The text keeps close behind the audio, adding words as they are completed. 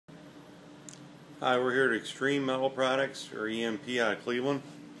Hi, we're here at Extreme Metal Products, or EMP, out of Cleveland.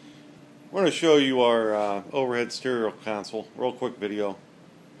 We're going to show you our overhead stereo console. Real quick video.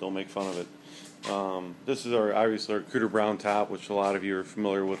 Don't make fun of it. This is obviously our Cooter Brown top, which a lot of you are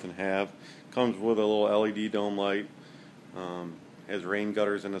familiar with and have. Comes with a little LED dome light. Has rain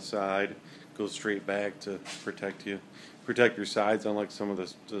gutters on the side. Goes straight back to protect your sides, unlike some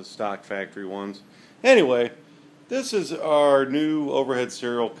of the stock factory ones. Anyway, this is our new overhead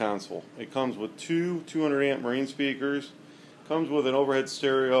stereo console. It comes with two 200 amp marine speakers. Comes with an overhead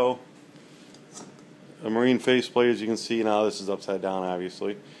stereo, a marine faceplate, as you can see. Now this is upside down,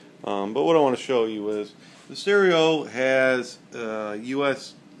 obviously. But what I want to show you is the stereo has a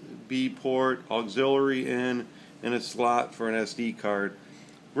USB port, auxiliary in, and a slot for an SD card.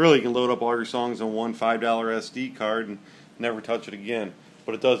 Really, you can load up all your songs on one $5 SD card and never touch it again.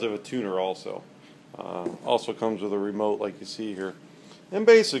 But it does have a tuner also. Also comes with a remote like you see here. And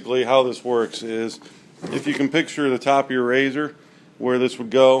basically how this works is, if you can picture the top of your razor where this would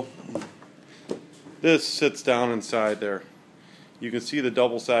go, this sits down inside there. You can see the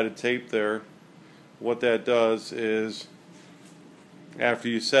double-sided tape there. What that does is, after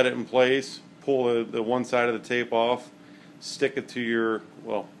you set it in place, pull the one side of the tape off, stick it to your,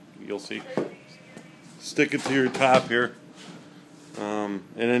 well, you'll see, stick it to your top here. And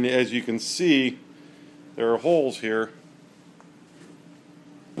then as you can see, there are holes here.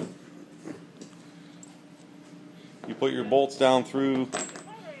 You put your bolts down through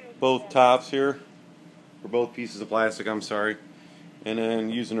both tops here, or both pieces of plastic, I'm sorry, and then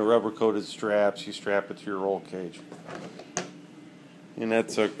using the rubber coated straps, you strap it to your roll cage. And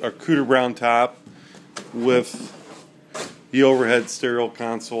that's a Cooter Brown top with the overhead stereo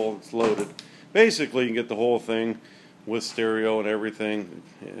console. It's loaded. Basically, you can get the whole thing with stereo and everything,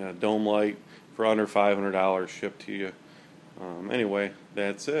 dome light, for under $500 shipped to you. Anyway,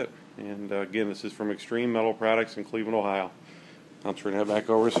 that's it. And again, this is from Extreme Metal Products in Cleveland, Ohio. I'll turn that back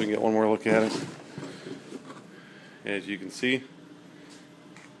over so you can get one more look at it. As you can see,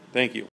 thank you.